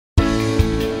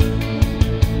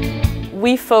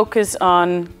we focus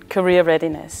on career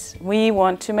readiness. We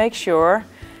want to make sure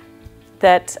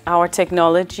that our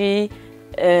technology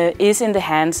is in the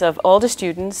hands of all the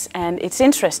students and it's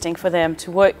interesting for them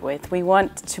to work with. We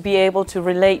want to be able to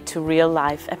relate to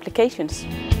real-life applications.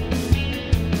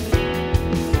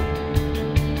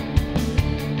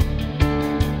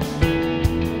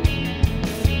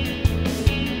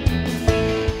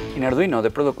 In Arduino,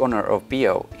 the product owner of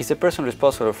PO is the person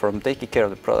responsible for taking care of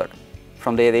the product,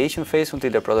 from the ideation phase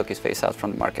until the product is phased out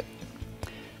from the market.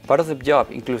 Part of the job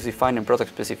includes defining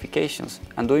product specifications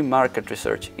and doing market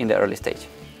research in the early stage.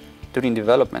 During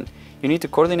development, you need to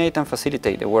coordinate and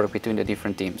facilitate the work between the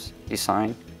different teams: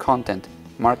 design, content,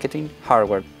 marketing,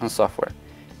 hardware, and software,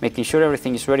 making sure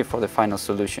everything is ready for the final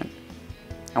solution.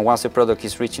 And once the product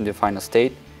is reaching the final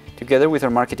state, together with our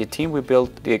marketing team, we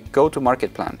build the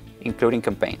go-to-market plan, including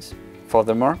campaigns.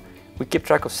 Furthermore, we keep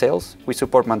track of sales, we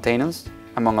support maintenance,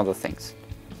 among other things.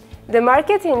 The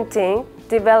marketing team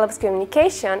develops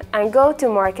communication and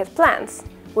go-to-market plans.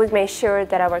 We make sure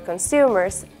that our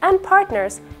consumers and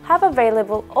partners have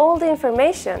available all the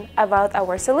information about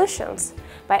our solutions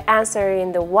by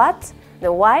answering the what,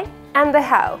 the why, and the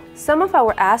how. Some of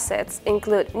our assets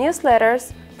include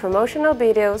newsletters, promotional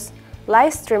videos,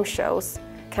 live stream shows,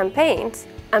 campaigns,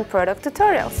 and product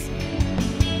tutorials.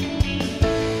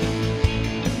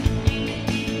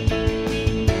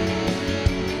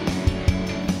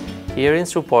 Here in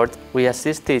support, we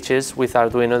assist teachers with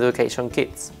Arduino Education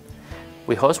kits.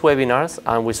 We host webinars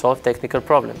and we solve technical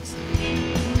problems.